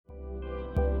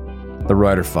The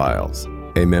Writer Files,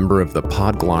 a member of the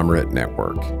Podglomerate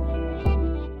Network.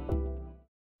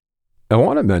 I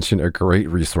want to mention a great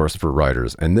resource for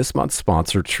writers, and this month's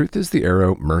sponsor, Truth is the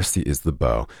Arrow, Mercy is the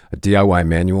Bow, a DIY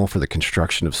manual for the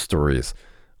construction of stories.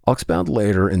 I'll expound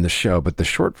later in the show, but the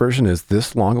short version is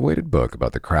this long-awaited book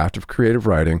about the craft of creative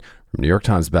writing from New York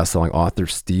Times bestselling author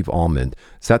Steve Almond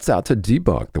sets out to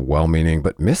debunk the well-meaning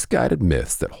but misguided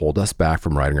myths that hold us back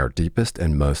from writing our deepest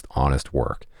and most honest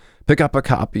work. Pick up a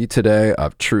copy today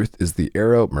of Truth is the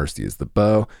Arrow, Mercy is the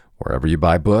Bow, wherever you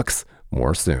buy books.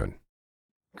 More soon.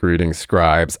 Greetings,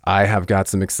 scribes. I have got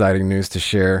some exciting news to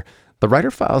share. The Writer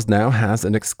Files now has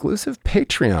an exclusive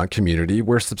Patreon community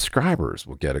where subscribers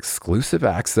will get exclusive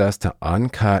access to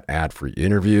uncut ad-free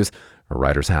interviews, a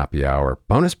writer's happy hour,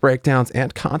 bonus breakdowns,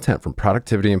 and content from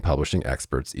productivity and publishing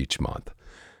experts each month.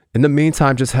 In the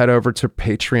meantime, just head over to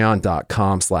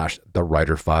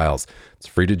patreon.com/thewriterfiles. It's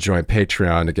free to join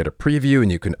Patreon to get a preview, and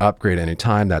you can upgrade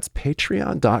anytime. That's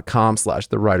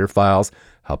patreon.com/thewriterfiles.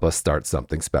 Help us start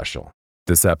something special.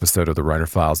 This episode of The Writer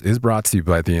Files is brought to you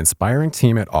by the inspiring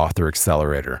team at Author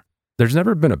Accelerator. There's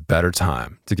never been a better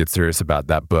time to get serious about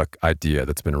that book idea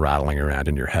that's been rattling around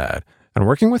in your head. And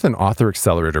working with an Author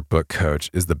Accelerator book coach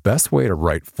is the best way to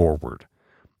write forward.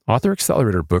 Author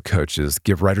Accelerator book coaches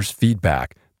give writers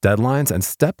feedback, deadlines, and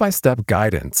step-by-step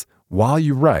guidance while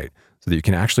you write so that you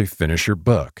can actually finish your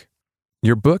book.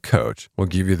 Your book coach will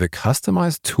give you the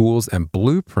customized tools and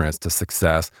blueprints to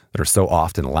success that are so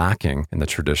often lacking in the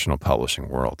traditional publishing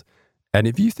world. And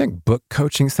if you think book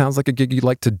coaching sounds like a gig you'd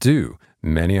like to do,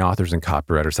 many authors and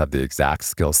copywriters have the exact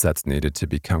skill sets needed to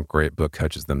become great book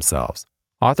coaches themselves.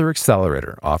 Author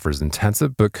Accelerator offers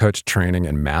intensive book coach training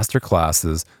and master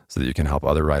classes so that you can help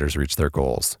other writers reach their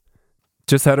goals.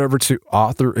 Just head over to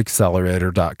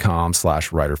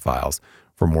authoraccelerator.com/writerfiles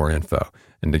for more info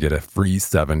and to get a free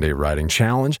 7-day writing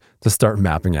challenge to start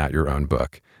mapping out your own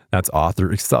book. That's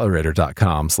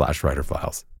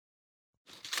authoraccelerator.com/writerfiles.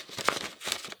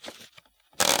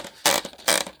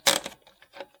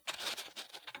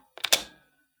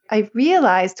 I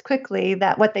realized quickly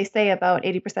that what they say about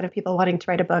 80% of people wanting to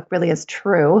write a book really is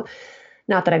true.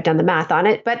 Not that I've done the math on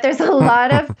it, but there's a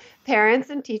lot of parents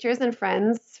and teachers and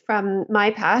friends from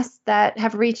my past that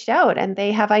have reached out and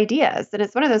they have ideas. And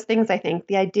it's one of those things, I think,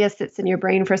 the idea sits in your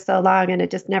brain for so long and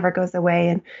it just never goes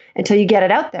away until you get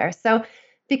it out there. So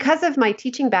because of my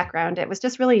teaching background, it was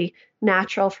just really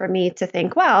natural for me to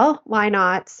think, well, why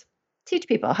not teach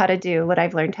people how to do what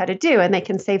I've learned how to do? And they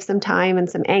can save some time and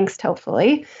some angst,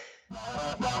 hopefully.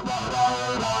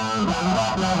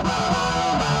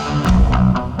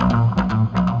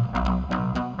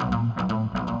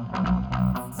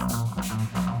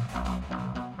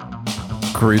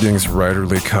 Greetings,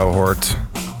 writerly cohort.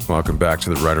 Welcome back to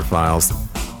the Writer Files.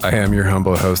 I am your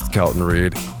humble host, Kelton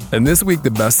Reed. And this week, the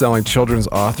best-selling children's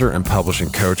author and publishing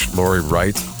coach, Laurie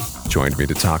Wright, joined me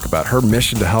to talk about her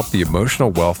mission to help the emotional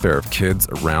welfare of kids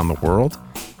around the world,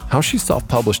 how she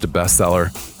self-published a bestseller,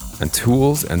 and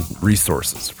tools and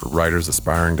resources for writers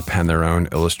aspiring to pen their own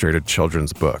illustrated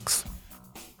children's books.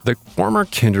 The former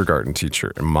kindergarten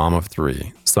teacher and mom of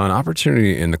 3 saw an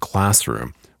opportunity in the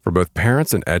classroom for both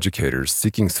parents and educators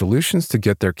seeking solutions to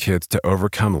get their kids to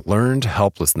overcome learned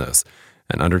helplessness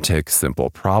and undertake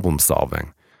simple problem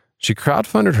solving. She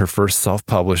crowdfunded her first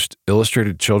self-published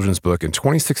illustrated children's book in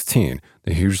 2016,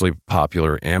 the hugely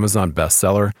popular Amazon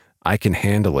bestseller, I Can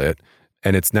Handle It,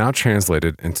 and it's now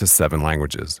translated into 7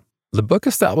 languages. The book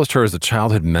established her as a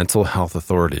childhood mental health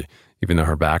authority, even though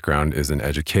her background is in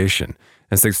education.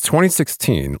 And since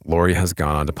 2016, Laurie has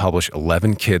gone on to publish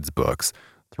 11 kids' books,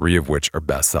 3 of which are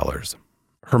bestsellers.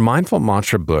 Her Mindful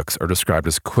Mantra books are described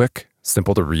as quick,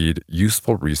 simple to read,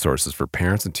 useful resources for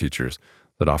parents and teachers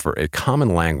that offer a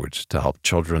common language to help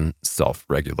children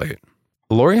self-regulate.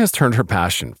 Laurie has turned her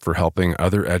passion for helping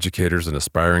other educators and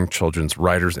aspiring children's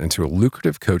writers into a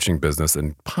lucrative coaching business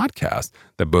and podcast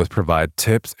that both provide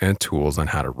tips and tools on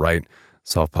how to write,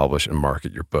 self-publish, and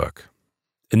market your book.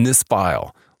 In this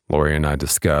file, Laurie and I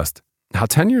discussed how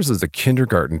 10 years as a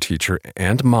kindergarten teacher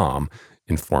and mom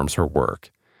informs her work,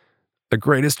 the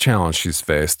greatest challenge she's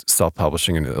faced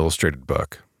self-publishing an illustrated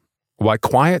book, why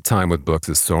quiet time with books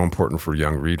is so important for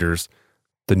young readers,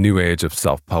 the new age of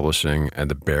self-publishing and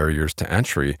the barriers to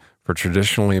entry for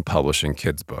traditionally publishing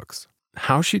kids' books,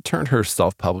 how she turned her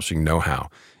self-publishing know-how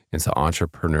into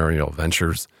entrepreneurial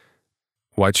ventures,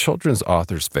 why children's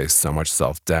authors face so much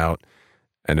self-doubt,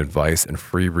 and advice and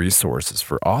free resources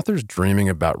for authors dreaming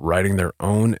about writing their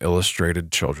own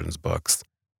illustrated children's books.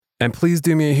 And please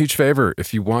do me a huge favor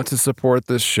if you want to support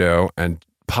this show and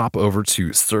pop over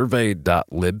to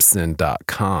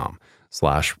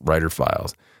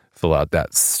survey.libsyn.com/writerfiles. fill out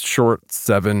that short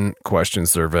 7-question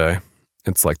survey.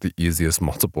 It's like the easiest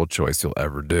multiple choice you'll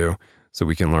ever do, so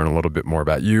we can learn a little bit more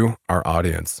about you, our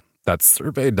audience. That's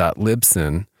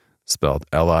survey.libsyn, spelled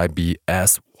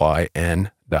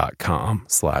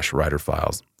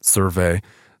libsyn.com/writerfiles.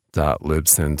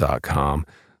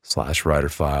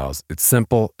 Survey.libsyn.com/writerfiles. It's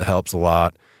simple, it helps a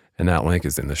lot, and that link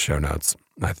is in the show notes.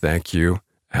 I thank you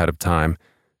ahead of time.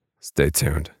 Stay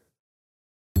tuned.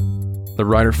 The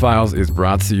Writer Files is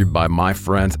brought to you by my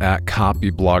friends at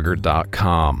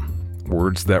copyblogger.com.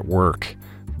 Words that work.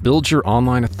 Build your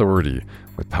online authority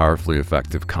with powerfully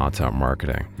effective content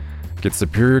marketing. Get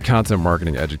superior content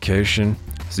marketing education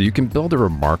so you can build a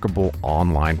remarkable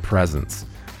online presence.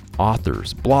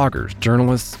 Authors, bloggers,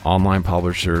 journalists, online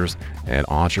publishers, and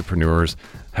entrepreneurs,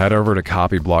 head over to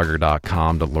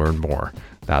copyblogger.com to learn more.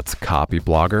 That's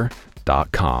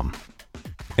copyblogger.com.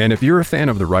 And if you're a fan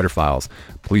of the Writer Files,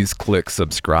 please click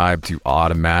subscribe to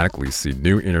automatically see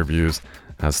new interviews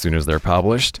as soon as they're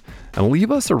published, and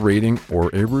leave us a rating or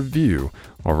a review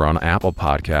over on Apple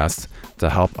Podcasts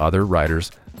to help other writers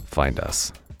find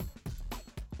us.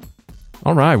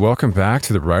 All right, welcome back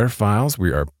to the Writer Files.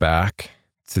 We are back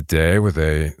today with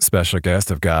a special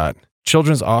guest. I've got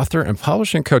children's author and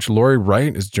publishing coach Laurie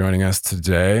Wright is joining us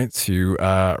today to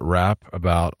rap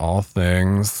about all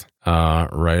things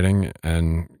writing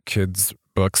and kids'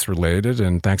 books related.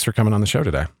 And thanks for coming on the show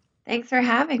today. Thanks for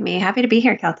having me. Happy to be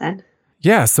here, Kelton.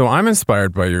 Yeah, so I'm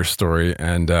inspired by your story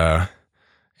and kind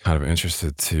of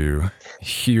interested to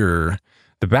hear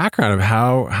the background of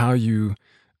how you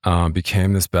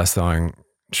became this best-selling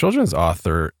children's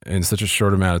author in such a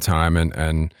short amount of time,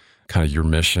 and kind of your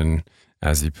mission,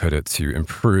 as you put it, to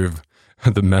improve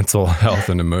the mental health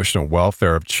and emotional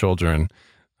welfare of children,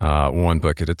 one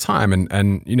book at a time.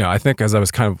 And you know, I think as I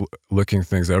was kind of looking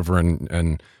things over,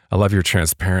 and I love your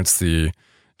transparency,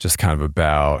 just kind of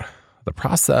about the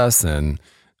process and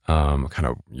kind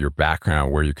of your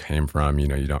background, where you came from. You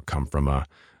know, you don't come from a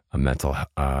mental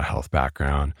health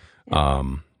background,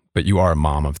 but you are a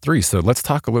mom of 3. So let's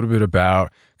talk a little bit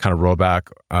about, kind of roll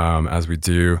back as we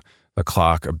do the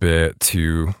clock a bit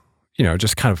to, you know,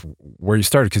 just kind of where you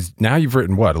started, because now you've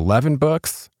written what, 11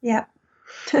 books? Yeah.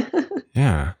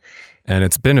 Yeah. And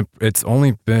it's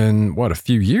only been what, a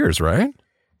few years, right?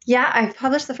 Yeah, I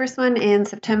published the first one in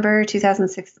September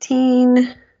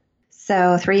 2016.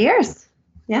 So 3 years.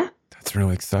 Yeah. That's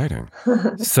really exciting.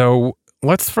 So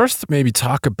let's first maybe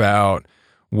talk about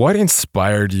what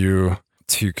inspired you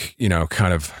to, you know,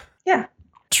 kind of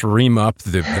dream up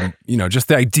the you know, just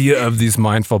the idea of these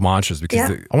mindful mantras,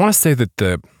 because I want to say that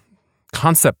the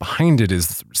concept behind it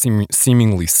is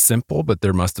seemingly simple, but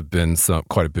there must have been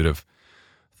quite a bit of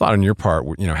thought on your part,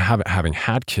 you know, having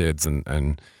had kids,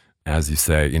 and as you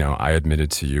say, you know, I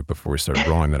admitted to you before we started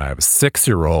rolling that I have a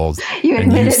 6-year-old,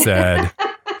 and you said,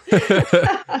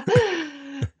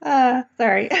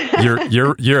 sorry.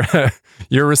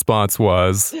 your response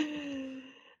was,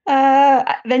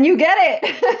 then you get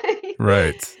it.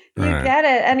 Right. You get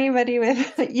it. Anybody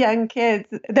with young kids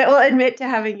that will admit to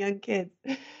having young kids.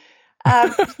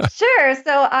 Sure.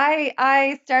 So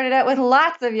I started out with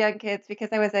lots of young kids because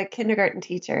I was a kindergarten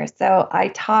teacher. So I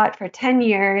taught for 10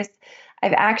 years.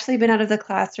 I've actually been out of the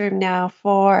classroom now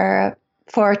for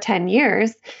 10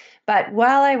 years. But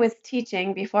while I was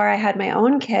teaching, before I had my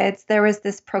own kids, there was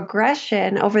this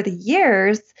progression over the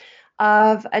years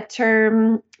of a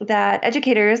term that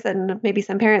educators and maybe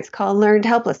some parents call learned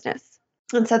helplessness.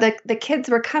 And so the kids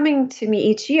were coming to me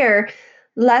each year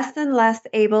less and less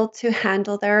able to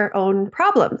handle their own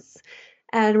problems.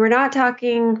 And we're not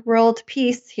talking world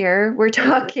peace here. We're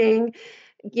talking,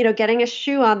 you know, getting a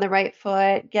shoe on the right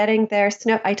foot, getting their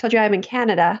snow. I told you I'm in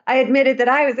Canada. I admitted that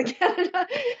I was in Canada.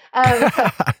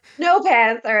 Snow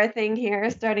pants are a thing here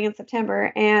starting in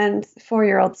September, and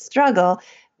 4-year-olds struggle.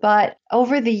 But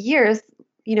over the years,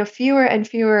 you know, fewer and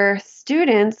fewer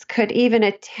students could even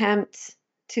attempt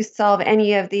to solve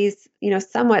any of these, you know,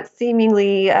 somewhat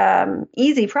seemingly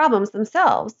easy problems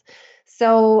themselves.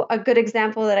 So a good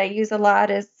example that I use a lot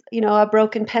is, you know, a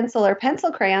broken pencil or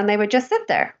pencil crayon. They would just sit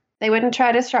there. They wouldn't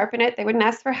try to sharpen it. They wouldn't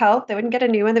ask for help. They wouldn't get a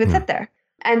new one. They would sit there.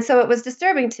 And so it was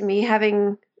disturbing to me,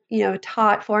 having, you know,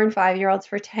 taught 4 and 5-year-olds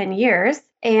for 10 years.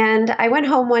 And I went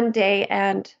home one day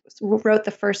and wrote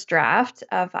the first draft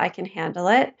of I Can Handle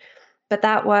It. But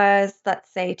that was,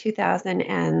 let's say,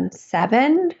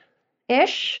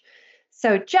 2007-ish.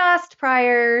 So just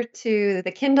prior to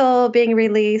the Kindle being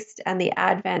released and the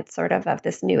advent of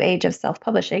this new age of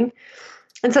self-publishing.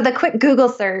 And so the quick Google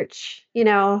search, you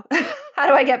know, how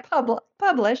do I get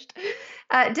published?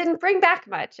 It didn't bring back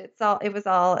much. It was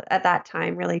all at that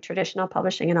time really traditional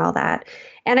publishing and all that.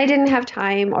 And I didn't have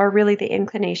time or really the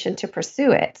inclination to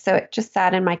pursue it. So it just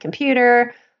sat in my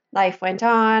computer. Life went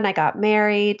on. I got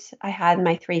married. I had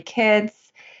my 3 kids.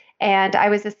 And I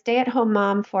was a stay-at-home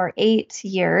mom for 8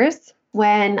 years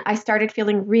when I started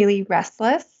feeling really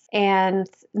restless and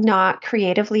not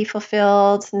creatively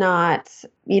fulfilled, not,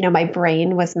 my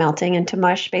brain was melting into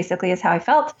mush, basically, is how I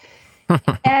felt.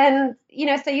 And,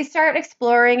 so you start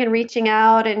exploring and reaching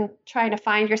out and trying to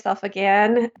find yourself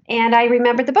again. And I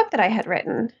remembered the book that I had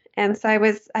written. And so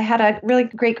I had a really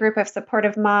great group of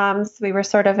supportive moms. We were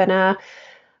sort of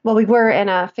we were in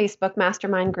a Facebook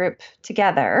mastermind group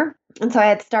together. And so I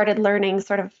had started learning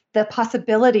sort of the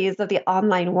possibilities of the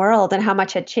online world and how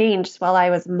much had changed while I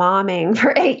was momming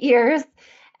for 8 years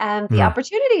and the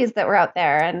opportunities that were out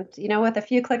there. And, with a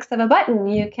few clicks of a button,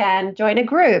 you can join a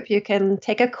group, you can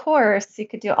take a course, you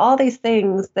could do all these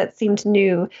things that seemed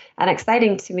new and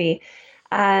exciting to me.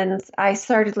 And I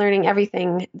started learning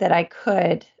everything that I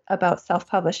could about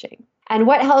self-publishing. And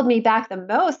what held me back the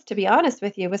most, to be honest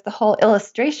with you, was the whole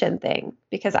illustration thing,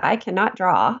 because I cannot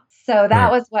draw. So that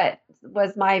was what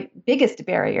was my biggest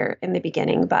barrier in the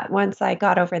beginning. But once I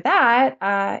got over that,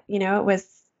 it was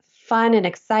fun and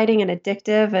exciting and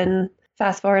addictive. And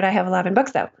fast forward, I have 11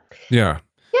 books out. Yeah.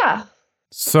 Yeah.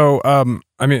 So,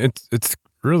 it's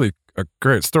really a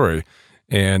great story.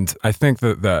 And I think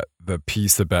that the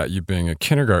piece about you being a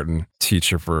kindergarten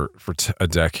teacher for a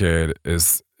decade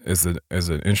is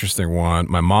an interesting one.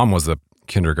 My mom was a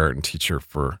kindergarten teacher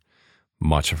for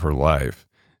much of her life.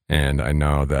 And I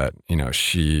know that,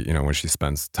 she, when she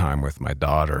spends time with my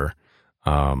daughter,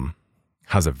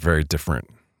 has a very different,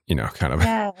 kind of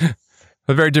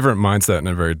a very different mindset and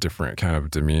a very different kind of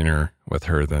demeanor with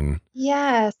her than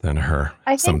her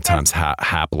sometimes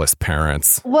hapless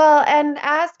parents. Well, and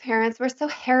as parents, we're so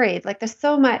harried. Like there's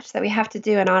so much that we have to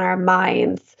do and on our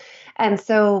minds. And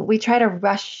so we try to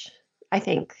rush, I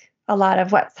think, a lot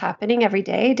of what's happening every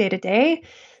day, day to day.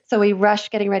 So we rush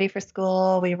getting ready for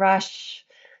school. We rush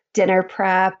dinner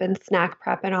prep and snack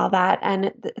prep and all that.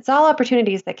 And it's all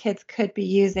opportunities that kids could be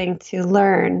using to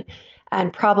learn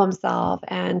and problem solve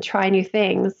and try new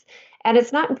things. And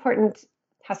it's not important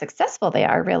how successful they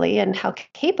are really and how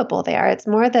capable they are. It's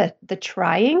more the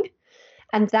trying.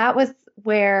 And that was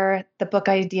where the book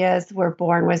ideas were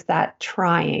born, was that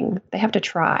trying. They have to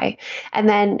try. And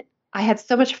then I had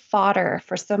so much fodder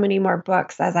for so many more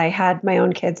books as I had my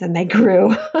own kids and they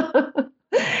grew.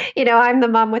 I'm the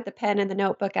mom with the pen and the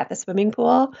notebook at the swimming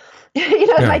pool.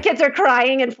 My kids are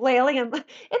crying and flailing. I'm like,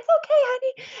 it's okay,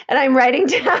 honey. And I'm writing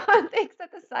down things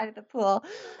at the side of the pool.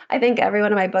 I think every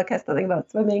one of my book has something about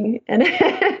swimming in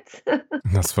it.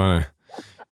 That's funny.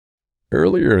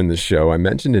 Earlier in the show, I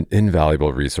mentioned an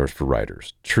invaluable resource for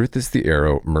writers. Truth is the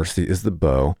Arrow, Mercy is the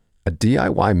Bow, a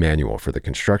DIY manual for the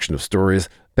construction of stories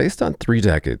based on 3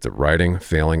 decades of writing,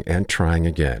 failing, and trying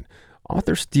again.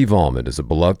 Author Steve Almond is a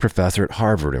beloved professor at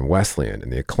Harvard and Wesleyan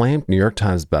and the acclaimed New York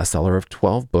Times bestseller of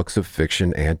 12 books of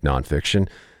fiction and nonfiction.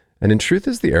 And in Truth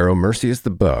is the Arrow, Mercy is the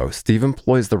Bow, Steve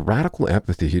employs the radical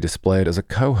empathy he displayed as a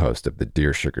co-host of the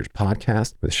Dear Sugars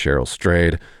podcast with Cheryl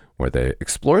Strayed, where they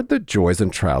explored the joys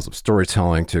and trials of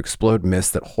storytelling to explode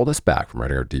myths that hold us back from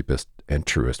writing our deepest and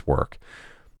truest work.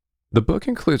 The book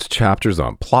includes chapters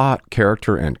on plot,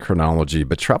 character, and chronology,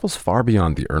 but travels far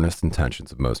beyond the earnest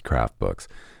intentions of most craft books.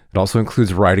 It also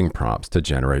includes writing prompts to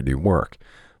generate new work.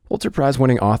 Pulitzer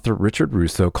Prize-winning author Richard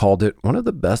Russo called it one of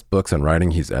the best books on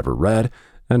writing he's ever read,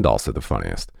 and also the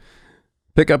funniest.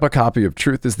 Pick up a copy of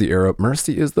Truth is the Arrow,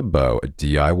 Mercy is the Bow, a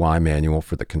DIY manual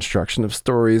for the construction of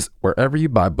stories, wherever you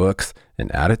buy books,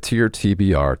 and add it to your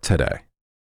TBR today.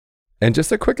 And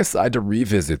just a quick aside to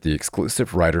revisit the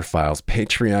exclusive Writer Files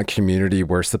Patreon community,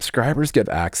 where subscribers get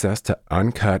access to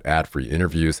uncut ad-free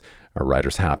interviews, a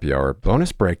writer's happy hour,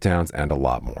 bonus breakdowns, and a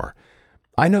lot more.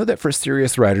 I know that for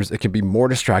serious writers, it can be more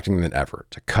distracting than ever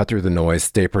to cut through the noise,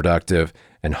 stay productive,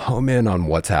 and home in on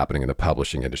what's happening in the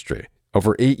publishing industry.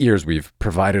 Over 8 years, we've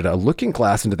provided a looking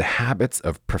glass into the habits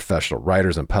of professional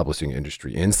writers and publishing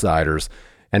industry insiders.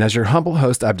 And as your humble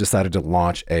host, I've decided to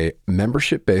launch a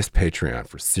membership-based Patreon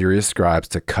for serious scribes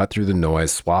to cut through the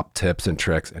noise, swap tips and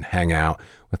tricks, and hang out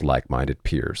with like-minded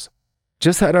peers.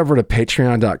 Just head over to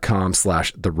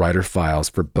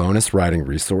patreon.com/thewriterfiles for bonus writing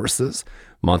resources,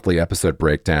 monthly episode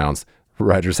breakdowns,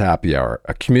 writer's happy hour,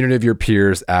 a community of your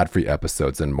peers, ad-free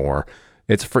episodes, and more.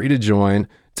 It's free to join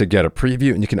to get a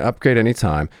preview, and you can upgrade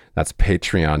anytime. That's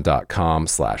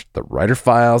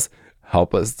patreon.com/thewriterfiles.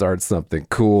 Help us start something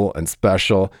cool and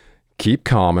special. Keep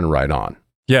calm and write on.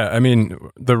 Yeah, I mean,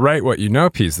 the Write What You Know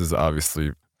piece is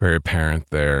obviously very apparent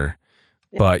there.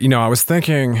 But, I was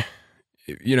thinking,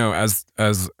 as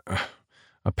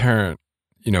a parent,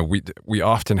 we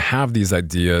often have these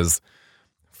ideas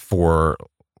for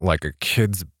like a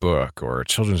kid's book or a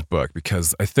children's book,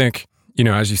 because I think,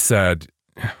 as you said,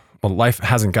 well, life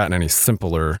hasn't gotten any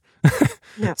simpler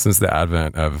Yeah. since the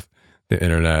advent of the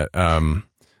internet.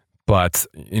 But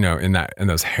in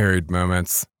those harried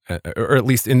moments, or at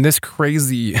least in this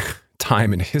crazy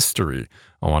time in history,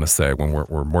 I want to say, when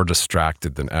we're more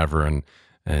distracted than ever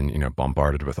and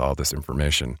bombarded with all this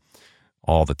information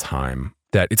all the time,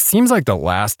 that it seems like the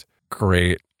last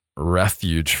great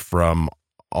refuge from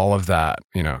all of that,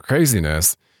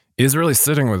 craziness is really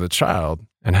sitting with a child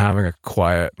and having a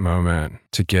quiet moment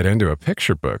to get into a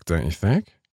picture book, don't you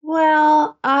think?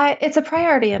 Well, it's a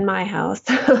priority in my house.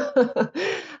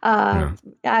 Yeah.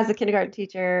 As a kindergarten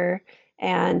teacher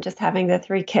and just having the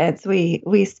three kids,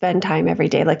 we spend time every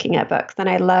day looking at books, and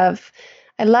I love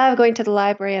going to the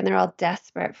library, and they're all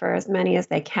desperate for as many as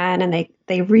they can, and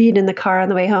they read in the car on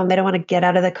the way home. They don't want to get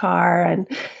out of the car, and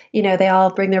they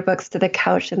all bring their books to the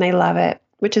couch, and they love it.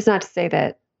 Which is not to say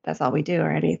that that's all we do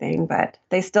or anything, but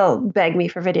they still beg me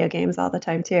for video games all the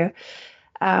time too.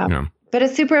 Yeah. But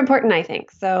it's super important, I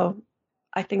think. So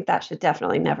I think that should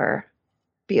definitely never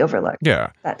be overlooked.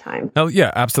 Yeah. That time. Oh, yeah,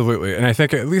 absolutely. And I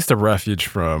think at least a refuge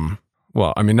from,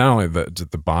 well, I mean, not only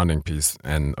the bonding piece,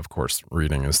 and of course,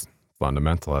 reading is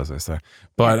fundamental, as I say,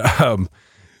 but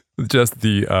just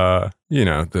the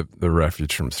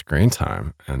refuge from screen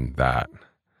time and that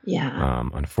Yeah.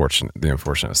 the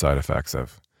unfortunate side effects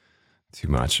of too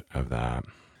much of that.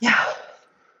 Yeah.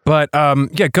 But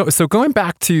so going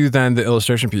back to then the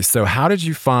illustration piece. So how did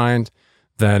you find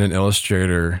then an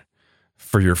illustrator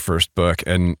for your first book?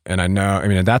 And I know, I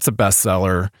mean, that's a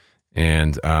bestseller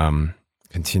and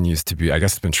continues to be, I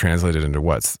guess it's been translated into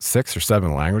what, 6 or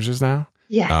 7 languages now?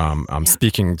 Yeah. I'm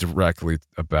speaking directly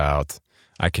about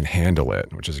I Can Handle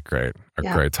It, which is a great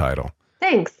title.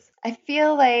 Thanks. I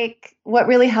feel like what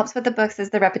really helps with the books is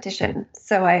the repetition.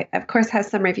 So I, of course, have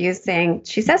some reviews saying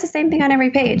she says the same thing on every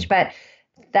page, but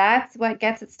that's what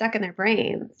gets it stuck in their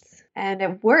brains, and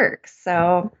it works.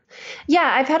 So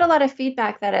yeah, I've had a lot of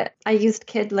feedback that I used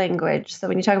kid language. So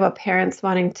when you talk about parents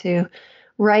wanting to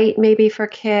write maybe for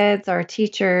kids or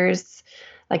teachers,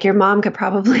 like your mom could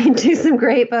probably do some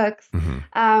great books.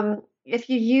 Mm-hmm. If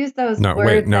you use those No,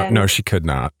 words. wait, no, she could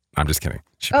not. I'm just kidding.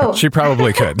 Oh. She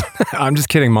probably could. I'm just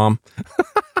kidding, Mom.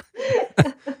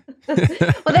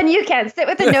 Well, then you can sit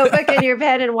with a notebook in your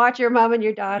bed and watch your mom and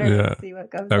your daughter and see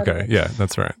what comes out of Okay, it. yeah,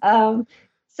 that's right.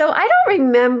 So I don't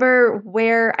remember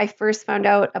where I first found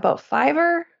out about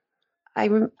Fiverr. I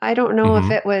don't know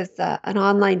if it was an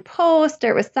online post or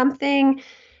it was something.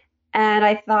 And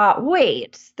I thought,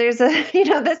 wait, there's a,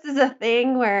 this is a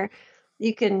thing where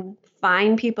you can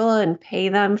find people and pay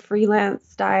them freelance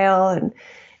style. And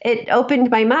it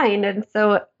opened my mind. And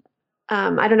so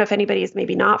I don't know if anybody is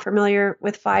maybe not familiar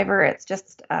with Fiverr. It's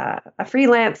just a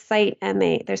freelance site, and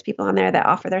there's people on there that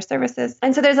offer their services.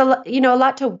 And so there's a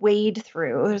lot to wade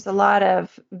through. There's a lot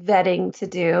of vetting to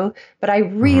do. But I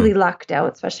really lucked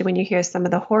out, especially when you hear some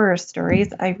of the horror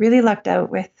stories. I really lucked out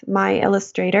with my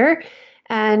illustrator,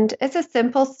 and it's a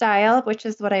simple style, which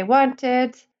is what I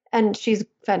wanted. And she's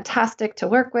fantastic to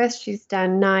work with. She's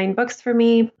done 9 books for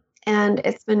me, and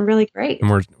it's been really great.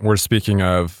 And we're speaking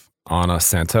of Anna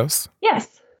Santos?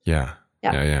 Yes. Yeah.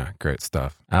 Great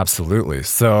stuff. Absolutely.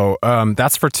 So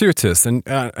that's fortuitous. And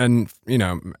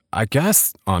I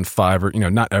guess on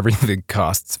Fiverr, not everything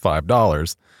costs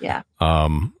 $5. Yeah.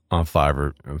 On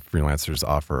Fiverr, freelancers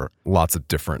offer lots of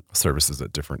different services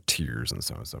at different tiers and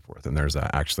so on and so forth. And there's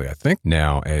actually, I think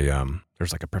now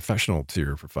there's like a professional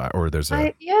tier for Fiverr, or there's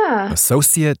a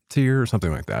associate tier or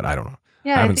something like that. I don't know.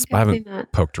 Yeah, I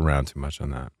haven't poked around too much on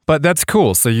that. But that's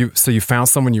cool. So you found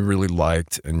someone you really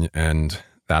liked, and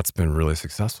that's been really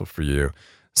successful for you.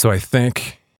 So I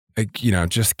think,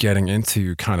 just getting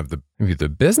into kind of maybe the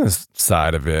business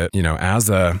side of it, as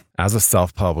a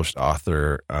self-published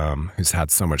author who's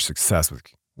had so much success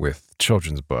with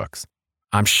children's books,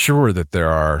 I'm sure that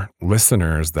there are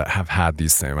listeners that have had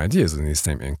these same ideas and these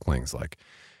same inklings. Like,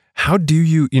 how do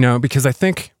you, because I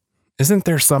think, isn't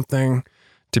there something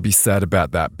to be said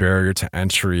about that barrier to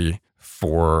entry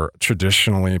for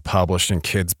traditionally publishing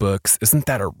kids' books? Isn't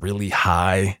that a really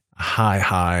high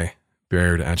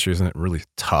barrier to entry? Isn't it really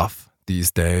tough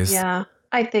these days? Yeah,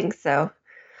 I think so.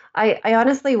 I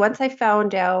honestly, once I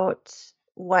found out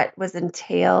what was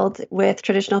entailed with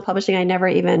traditional publishing, I never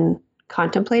even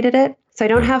contemplated it. So I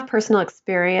don't have personal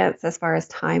experience as far as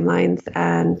timelines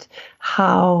and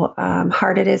how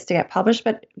hard it is to get published,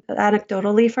 but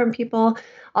anecdotally from people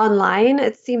online,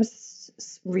 it seems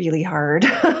really hard.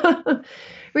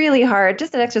 Really hard.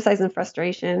 Just an exercise in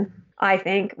frustration, I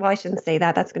think. Well, I shouldn't say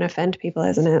that. That's going to offend people,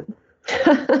 isn't it?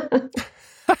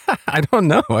 I don't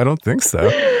know. I don't think so.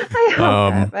 I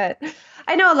hope not, but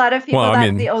I know a lot of people, Well, I that's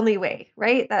mean, the only way,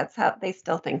 right? That's how they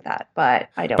still think that, but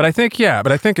I don't. but I think,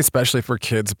 but I think especially for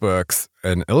kids' books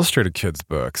and illustrated kids'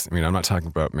 books, I mean, I'm not talking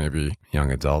about maybe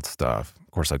young adult stuff.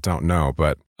 Of course, I don't know,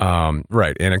 but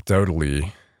right,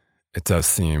 anecdotally, it does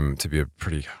seem to be a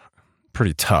pretty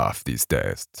tough these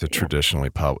days to traditionally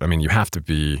publish. I mean, you have to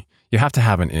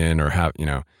have an in or have,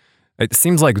 it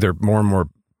seems like there more and more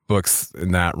books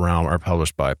in that realm are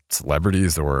published by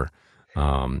celebrities or,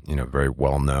 very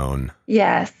well-known.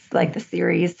 Yes, like the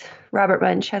series. Robert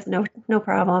Munch has no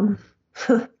problem.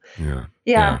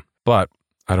 Yeah. But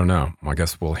I don't know. I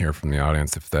guess we'll hear from the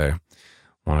audience if they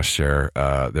want to share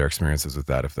their experiences with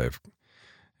that, if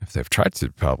they've tried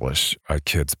to publish a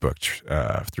kid's book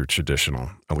through traditional,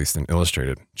 at least an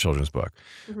illustrated children's book.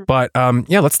 Mm-hmm. But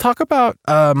let's talk about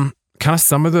kind of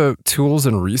some of the tools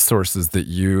and resources that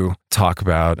you talk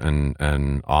about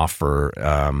and offer.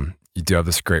 You do have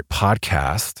this great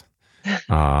podcast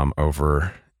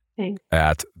over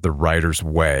at The Writer's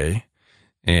Way.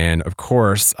 And of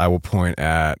course, I will point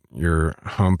at your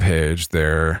homepage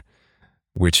there,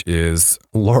 which is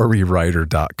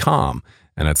lauriewriter.com.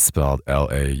 And it's spelled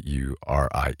Laurie.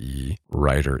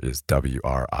 Writer is WRIGHTER.com.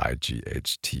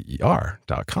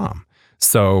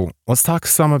 So let's talk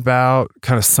some about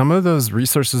kind of some of those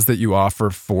resources that you offer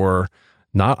for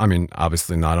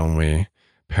obviously not only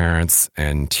parents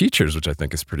and teachers, which I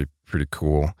think is pretty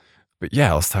cool. But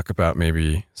yeah, let's talk about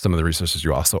maybe some of the resources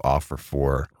you also offer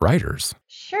for writers.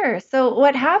 Sure. So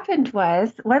what happened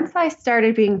was, once I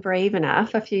started being brave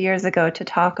enough a few years ago to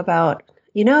talk about,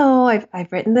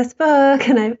 I've written this book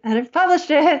and I've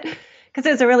published it, because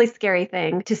it was a really scary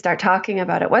thing to start talking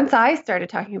about it. Once I started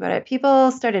talking about it,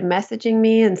 people started messaging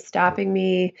me and stopping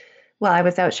me while I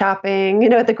was out shopping,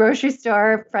 at the grocery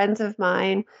store, friends of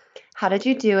mine. How did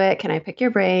you do it? Can I pick your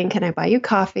brain? Can I buy you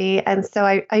coffee? And so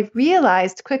I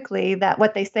realized quickly that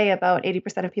what they say about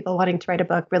 80% of people wanting to write a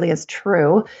book really is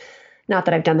true. Not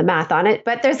that I've done the math on it,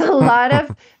 but there's a lot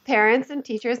of parents and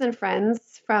teachers and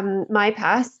friends from my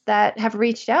past that have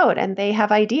reached out and they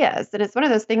have ideas. And it's one of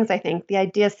those things, I think, the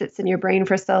idea sits in your brain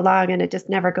for so long and it just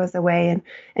never goes away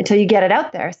until you get it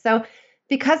out there. So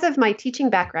because of my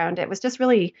teaching background, it was just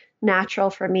really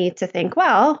natural for me to think,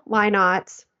 well, why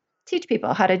not teach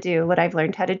people how to do what I've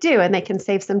learned how to do? And they can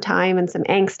save some time and some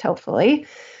angst, hopefully,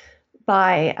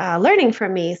 by learning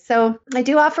from me. So I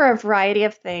do offer a variety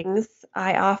of things.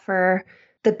 I offer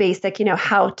the basic,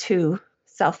 how to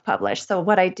self-publish. So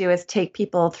what I do is take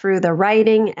people through the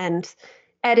writing and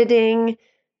editing,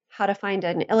 how to find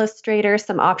an illustrator,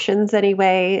 some options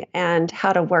anyway, and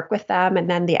how to work with them, and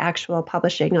then the actual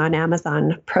publishing on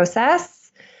Amazon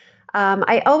process.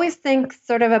 I always think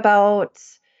sort of about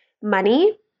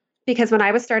money, because when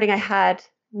I was starting, I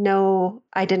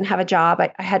didn't have a job.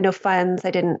 I had no funds.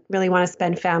 I didn't really want to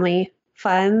spend family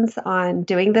funds on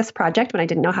doing this project when I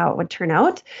didn't know how it would turn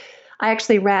out. I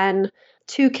actually ran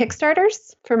 2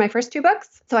 Kickstarters for my first 2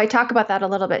 books. So I talk about that a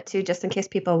little bit too, just in case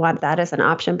people want that as an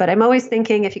option. But I'm always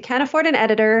thinking, if you can't afford an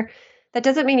editor, that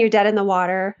doesn't mean you're dead in the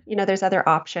water. There's other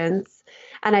options.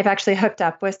 And I've actually hooked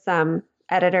up with some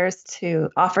editors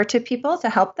to offer to people to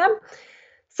help them.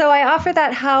 So I offer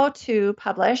that how to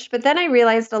publish, but then I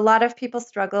realized a lot of people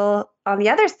struggle on the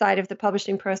other side of the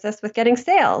publishing process with getting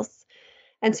sales.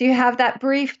 And so you have that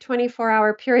brief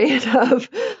 24-hour period of,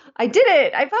 I did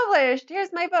it, I published,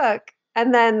 here's my book.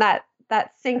 And then that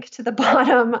sink to the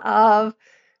bottom of,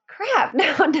 crap,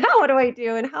 now what do I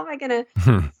do? And how am I going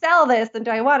to sell this? And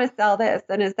do I want to sell this?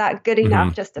 And is that good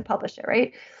enough just to publish it,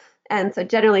 right? And so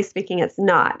generally speaking, it's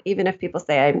not. Even if people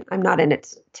say, I'm not in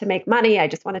it to make money, I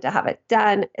just wanted to have it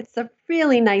done. It's a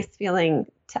really nice feeling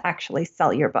to actually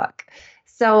sell your book.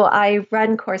 So I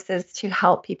run courses to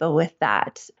help people with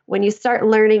that. When you start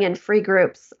learning in free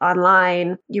groups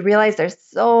online, you realize there's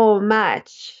so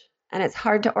much and it's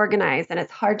hard to organize and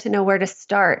it's hard to know where to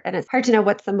start and it's hard to know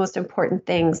what's the most important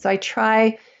thing. So I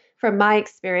try, from my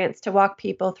experience, to walk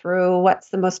people through what's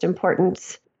the most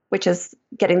important, which is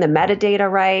getting the metadata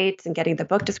right and getting the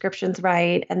book descriptions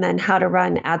right, and then how to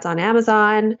run ads on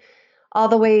Amazon, all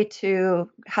the way to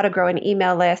how to grow an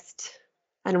email list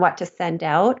and what to send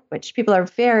out, which people are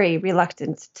very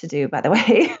reluctant to do, by the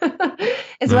way,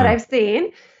 is what I've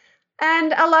seen.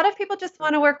 And a lot of people just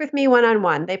want to work with me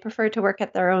one-on-one. They prefer to work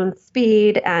at their own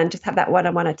speed and just have that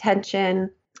one-on-one attention.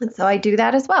 And so I do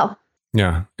that as well.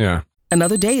 Yeah.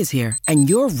 Another day is here and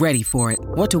you're ready for it.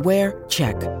 What to wear?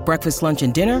 Check. Breakfast, lunch,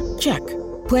 and dinner? Check.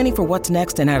 Planning for what's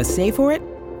next and how to save for it?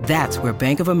 That's where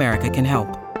Bank of America can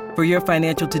help. For your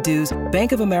financial to-dos,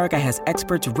 Bank of America has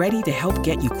experts ready to help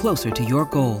get you closer to your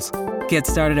goals. Get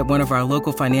started at one of our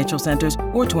local financial centers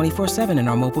or 24/7 in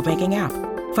our mobile banking app.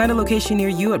 Find a location near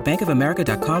you at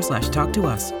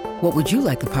bankofamerica.com/talktous. What would you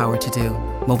like the power to do?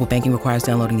 Mobile banking requires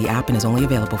downloading the app and is only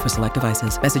available for select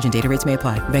devices. Message and data rates may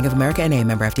apply. Bank of America N.A.,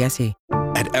 member FDIC.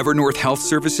 At Evernorth Health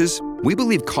Services, we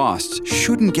believe costs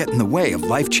shouldn't get in the way of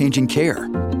life-changing care,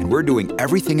 and we're doing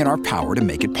everything in our power to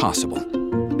make it possible.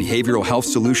 Behavioral health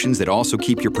solutions that also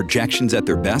keep your projections at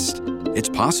their best? It's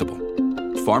possible.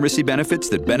 Pharmacy benefits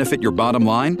that benefit your bottom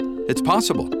line? It's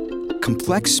possible.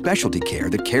 Complex specialty care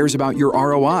that cares about your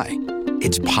ROI?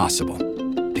 It's possible.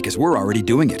 Because we're already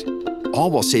doing it. All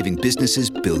while saving businesses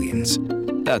billions.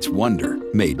 That's Wonder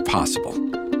made possible.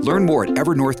 Learn more at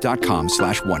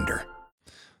evernorth.com/wonder.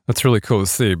 That's really cool to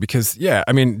see because, yeah,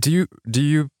 I mean, do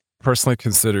you personally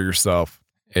consider yourself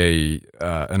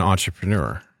an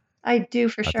entrepreneur? I do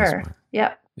for sure.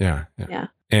 Yep. Yeah.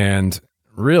 And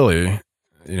really,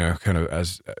 kind of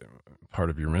as part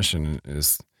of your mission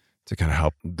is to kind of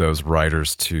help those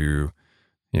writers to,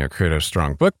 create a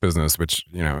strong book business, which,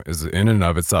 is in and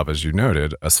of itself, as you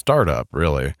noted, a startup,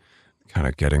 really, kind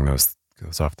of getting those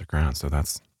off the ground. So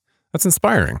that's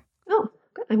inspiring. Oh,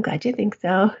 I'm glad you think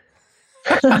so.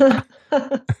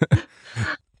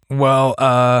 Well,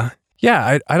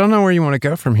 yeah, I don't know where you want to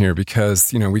go from here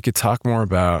because, we could talk more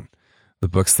about the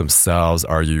books themselves.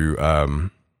 Are you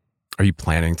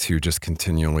planning to just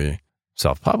continually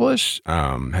self-publish?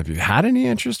 Have you had any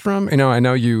interest from, I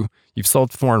know you've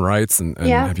sold foreign rights and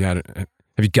Yeah. have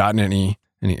you gotten any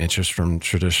interest from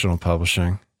traditional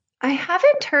publishing? I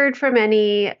haven't heard from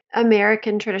any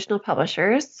American traditional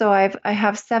publishers. So I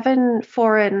have 7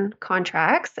 foreign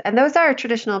contracts, and those are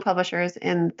traditional publishers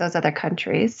in those other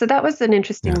countries. So that was an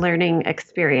interesting learning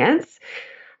experience.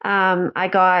 I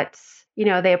got,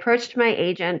 they approached my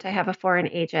agent. I have a foreign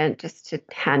agent just to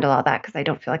handle all that because I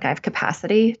don't feel like I have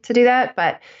capacity to do that.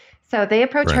 But so they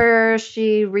approach her.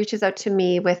 She reaches out to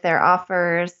me with their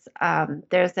offers.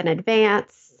 There's an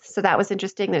advance. So that was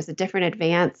interesting. There's a different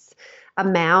advance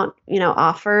amount,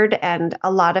 offered. And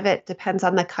a lot of it depends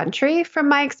on the country from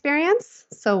my experience.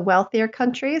 So wealthier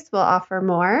countries will offer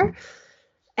more.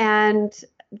 And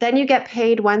then you get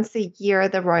paid once a year,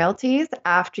 the royalties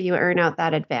after you earn out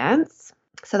that advance.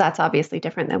 So that's obviously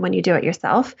different than when you do it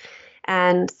yourself.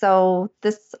 And so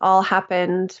this all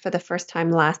happened for the first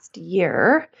time last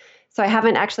year. So I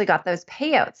haven't actually got those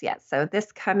payouts yet. So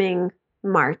this coming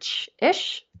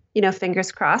March-ish,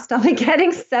 fingers crossed, I'll be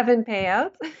getting 7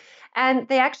 payouts. And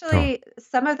they actually,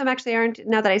 some of them actually aren't,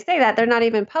 now that I say that, they're not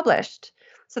even published.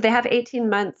 So they have 18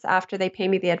 months after they pay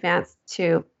me the advance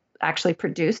to actually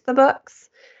produce the books.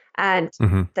 And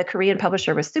the Korean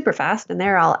publisher was super fast and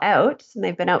they're all out and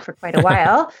they've been out for quite a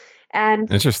while. And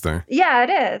interesting. Yeah, it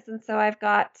is. And so I've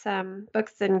got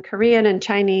books in Korean and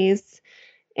Chinese.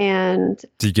 And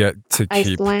do you get to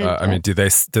keep? Do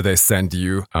they send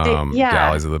you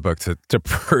galleys of the book to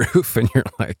proof? And you're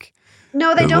like,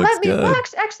 no, they don't let me. Good. Well,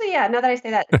 actually, yeah. Now that I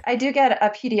say that, I do get a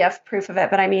PDF proof of it.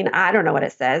 But I don't know what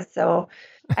it says, so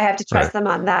I have to trust them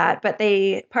on that. But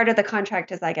part of the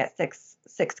contract is I get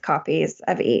six copies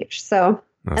of each. So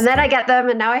and then I get them,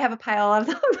 and now I have a pile of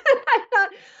them. I'm not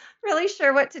really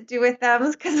sure what to do with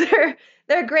them because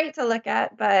they're great to look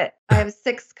at, but I have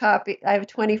 6 copies. I have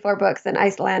 24 books in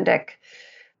Icelandic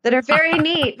that are very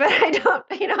neat, but I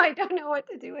don't know what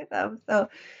to do with them. So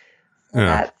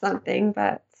that's something.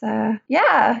 But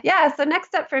yeah. So next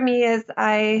step for me is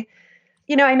I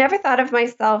never thought of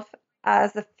myself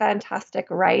as a fantastic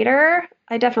writer.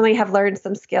 I definitely have learned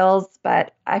some skills,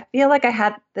 but I feel like I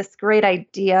had this great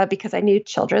idea because I knew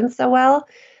children so well.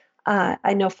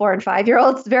 I know 4 and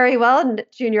 5-year-olds very well, and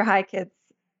junior high kids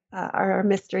are a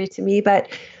mystery to me. But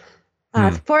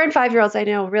 4 and 5-year-olds I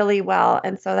know really well,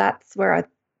 and so that's where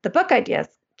the book ideas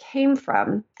came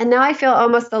from. And now I feel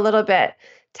almost a little bit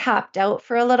tapped out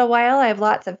for a little while. I have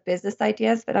lots of business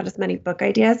ideas, but not as many book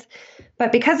ideas.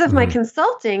 But because of my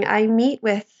consulting, I meet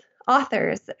with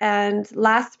authors. And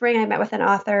last spring, I met with an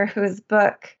author whose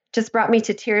book just brought me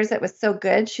to tears. It was so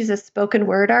good. She's a spoken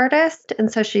word artist.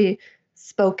 And so she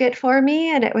spoke it for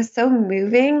me, and it was so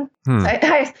moving. So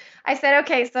I said,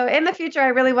 okay, so in the future, I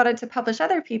really wanted to publish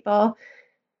other people.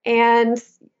 And,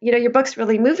 your book's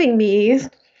really moving me.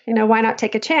 Why not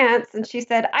take a chance? And she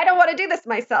said, I don't want to do this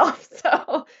myself,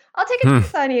 so I'll take a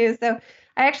chance on you. So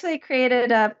I actually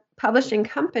created a publishing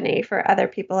company for other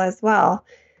people as well.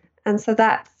 And so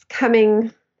that's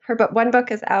coming. One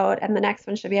book is out, and the next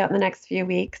one should be out in the next few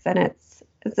weeks. And it's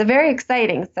a very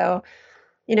exciting. So,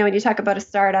 when you talk about a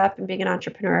startup and being an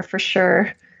entrepreneur, for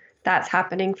sure, that's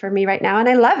happening for me right now. And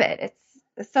I love it.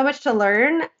 there's so much to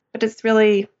learn, but it's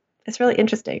really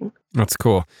interesting. That's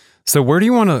cool. So where do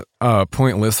you want to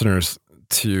point listeners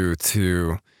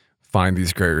to find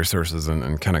these great resources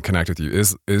and kind of connect with you?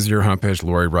 Is your homepage,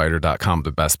 lauriewriter.com,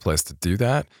 the best place to do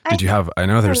that? I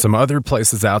know there's some other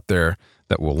places out there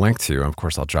that we'll link to. Of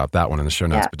course, I'll drop that one in the show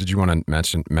notes. Yeah. But did you want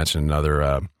to mention another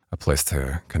a place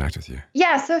to connect with you?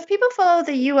 Yeah. So if people follow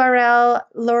the URL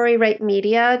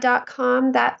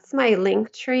lauriewrightmedia.com, that's my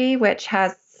link tree, which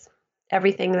has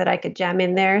everything that I could jam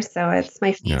in there. So it's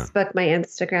my Facebook, my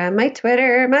Instagram, my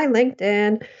Twitter, my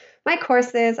LinkedIn, my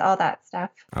courses, all that stuff.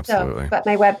 Absolutely. But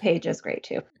my webpage is great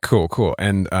too. Cool.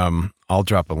 And I'll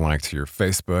drop a link to your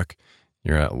Facebook.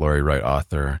 You're at Laurie Wright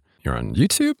Author. You're on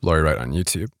YouTube, Laurie Wright on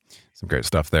YouTube. Some great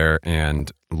stuff there. And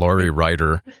Laurie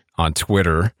Writer on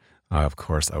Twitter. Of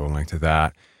course, I will link to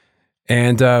that.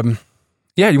 And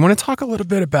you want to talk a little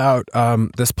bit about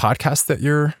this podcast that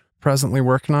you're presently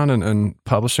working on and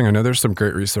publishing? I know there's some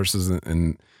great resources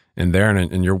in there,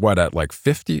 and you're at like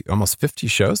 50, almost 50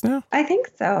 shows now? I think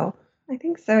so.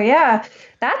 Yeah.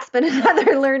 That's been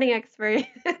another learning experience.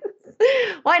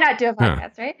 Why not do a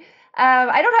podcast, right?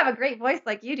 I don't have a great voice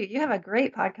like you do. You have a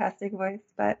great podcasting voice,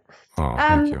 but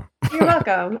thank you. You're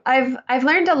welcome. I've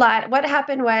learned a lot. What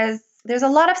happened was there's a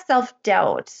lot of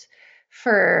self-doubt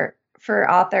for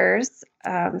authors,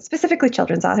 specifically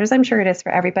children's authors. I'm sure it is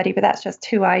for everybody, but that's just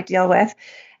who I deal with.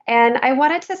 And I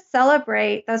wanted to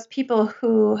celebrate those people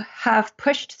who have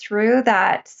pushed through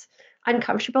that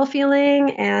uncomfortable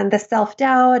feeling and the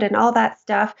self-doubt and all that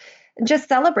stuff, and just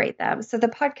celebrate them. So the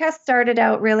podcast started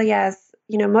out really as,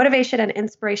 motivation and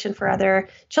inspiration for other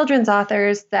children's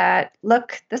authors that,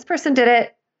 look, this person did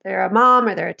it. They're a mom,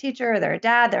 or they're a teacher, or they're a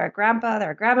dad, they're a grandpa,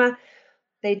 they're a grandma.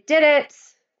 They did it.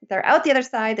 They're out the other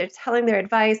side. They're telling their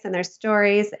advice and their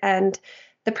stories. And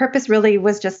the purpose really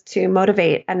was just to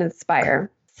motivate and inspire.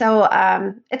 So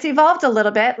it's evolved a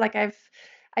little bit. Like I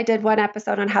did one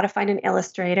episode on how to find an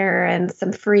illustrator and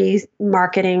some free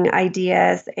marketing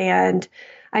ideas. And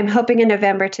I'm hoping in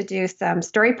November to do some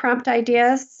story prompt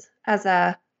ideas as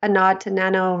a nod to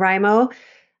NaNoWriMo.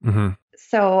 Mm-hmm.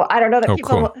 So I don't know that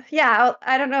cool.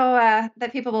 I don't know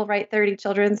that people will write 30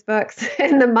 children's books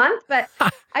in the month, but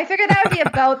I figured that would be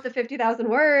about the 50,000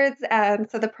 words. And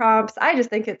so the prompts, I just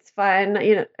think it's fun.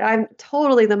 I'm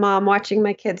totally the mom watching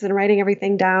my kids and writing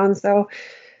everything down. So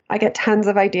I get tons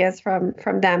of ideas from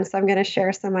them. So I'm going to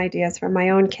share some ideas from my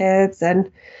own kids.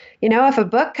 And, if a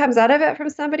book comes out of it from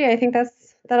somebody, I think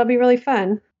that'll be really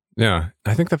fun. Yeah.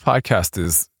 I think the podcast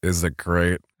is a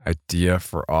great idea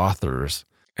for authors.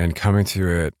 And coming to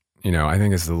it, I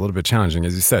think it's a little bit challenging.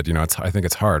 As you said, I think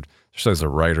it's hard, especially as a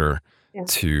writer,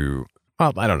 to,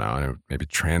 I don't know, maybe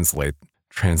translate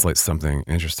something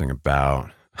interesting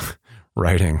about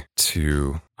writing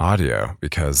to audio,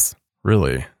 because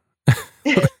really,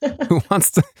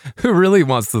 who really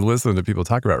wants to listen to people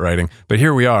talk about writing? But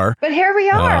here we are.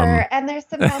 And there's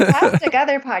some fantastic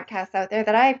other podcasts out there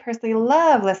that I personally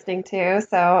love listening to.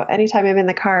 So anytime I'm in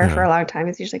the car for a long time,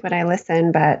 it's usually when I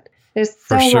listen, but there's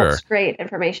so much great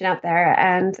information out there.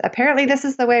 And apparently this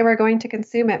is the way we're going to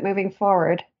consume it moving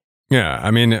forward. Yeah.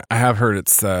 I mean, I have heard it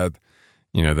said,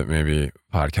 that maybe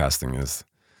podcasting is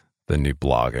the new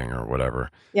blogging or whatever.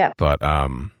 Yeah. But I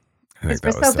think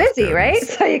we're so busy, right?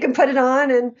 So you can put it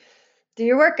on and do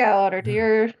your workout or do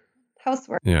your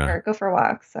housework or go for a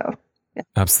walk. So yeah.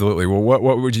 Absolutely. Well, what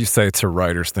would you say to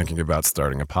writers thinking about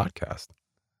starting a podcast?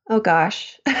 Oh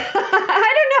gosh.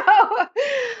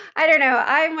 I don't know.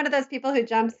 I'm one of those people who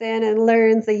jumps in and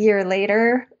learns a year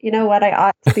later, what I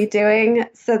ought to be doing.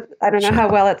 So I don't know how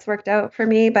well it's worked out for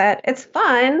me, but it's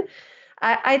fun.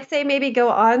 I'd say maybe go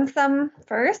on some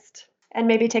first and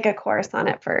maybe take a course on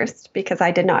it first, because I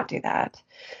did not do that.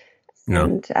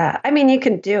 No. And you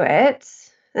can do it.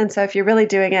 And so if you're really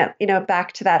doing it,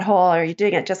 back to that whole, are you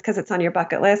doing it just because it's on your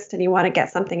bucket list and you want to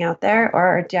get something out there,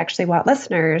 or do you actually want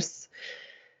listeners?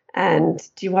 And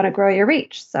do you want to grow your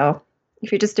reach? So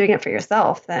if you're just doing it for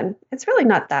yourself, then it's really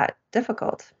not that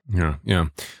difficult. Yeah.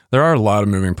 There are a lot of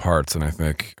moving parts, and I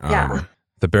think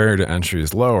the barrier to entry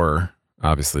is lower,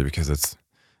 obviously, because it's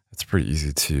pretty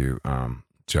easy to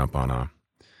jump on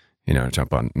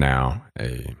now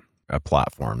a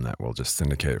platform that will just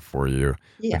syndicate it for you.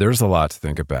 Yeah. But there's a lot to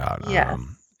think about. Yes.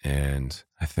 And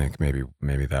I think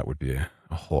maybe that would be a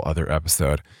whole other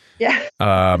episode. Yeah.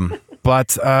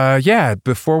 But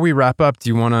before we wrap up, do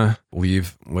you want to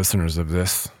leave listeners of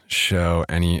this show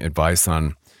any advice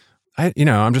on,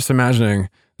 I'm just imagining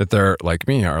that there, like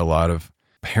me, are a lot of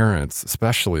parents,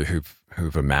 especially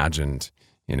who've imagined,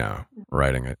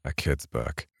 writing a kid's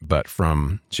book. But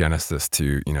from Genesis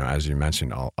to, as you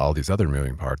mentioned, all these other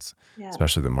moving parts,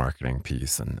 especially the marketing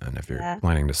piece. And if you're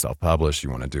planning to self-publish, you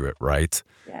want to do it right.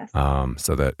 Yes.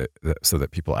 So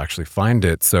that people actually find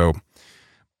it. So,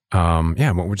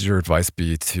 what would your advice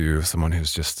be to someone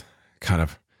who's just kind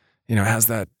of, has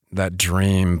that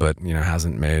dream, but,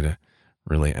 hasn't made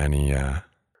really any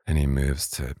moves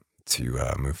to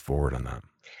move forward on that?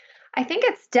 I think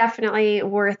it's definitely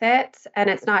worth it. And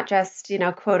it's not just,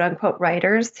 quote unquote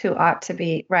writers who ought to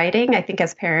be writing. I think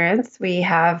as parents, we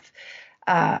have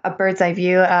a bird's eye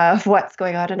view of what's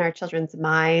going on in our children's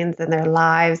minds and their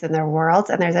lives and their worlds.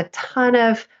 And there's a ton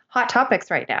of hot topics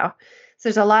right now. So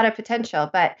there's a lot of potential.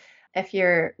 But if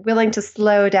you're willing to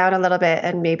slow down a little bit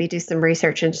and maybe do some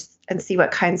research and see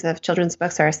what kinds of children's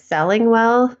books are selling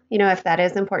well, if that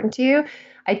is important to you.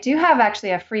 I do have actually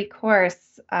a free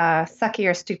course, Sucky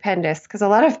or Stupendous, because a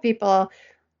lot of people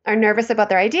are nervous about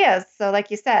their ideas. So like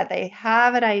you said, they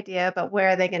have an idea, but where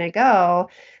are they going to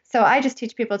go? So I just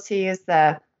teach people to use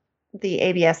the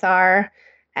ABSR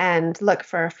and look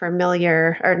for a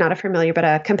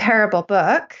comparable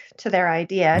book to their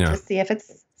idea to see if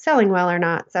it's selling well or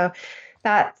not. So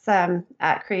that's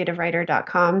at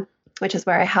creativewriter.com, which is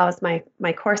where I house my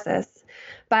courses.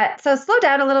 But so slow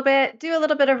down a little bit, do a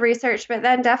little bit of research, but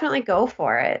then definitely go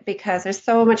for it because there's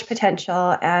so much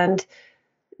potential, and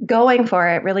going for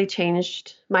it really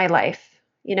changed my life.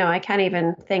 I can't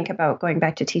even think about going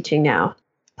back to teaching now.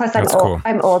 Plus, I'm old. Cool.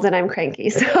 I'm old and I'm cranky,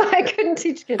 so I couldn't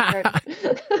teach kids.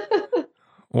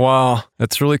 Wow,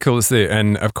 that's really cool to see.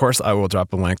 And of course, I will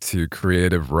drop a link to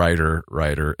Creative Writer.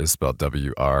 Writer is spelled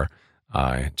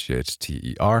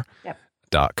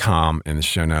WRIGHTER.com in the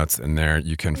show notes. And there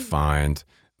you can find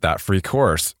that free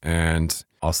course and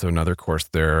also another course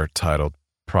there titled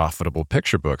Profitable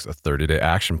Picture Books, a 30-day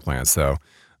action plan. So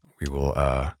we will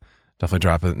definitely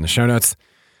drop it in the show notes.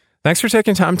 Thanks for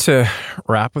taking time to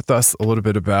rap with us a little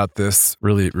bit about this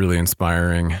really, really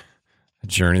inspiring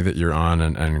journey that you're on,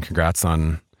 and congrats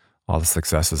on all the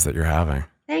successes that you're having.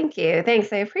 Thank you.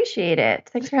 Thanks. I appreciate it.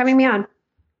 Thanks for having me on.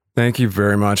 Thank you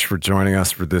very much for joining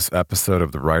us for this episode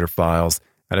of The Writer Files.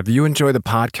 And if you enjoy the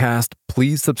podcast,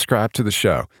 please subscribe to the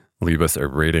show. Leave us a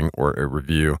rating or a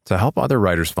review to help other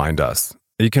writers find us.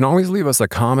 You can always leave us a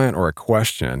comment or a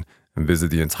question and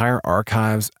visit the entire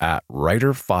archives at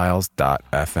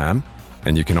writerfiles.fm.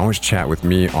 And you can always chat with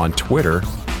me on Twitter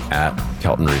at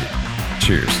Kelton Reed.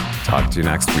 Cheers. Talk to you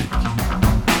next week.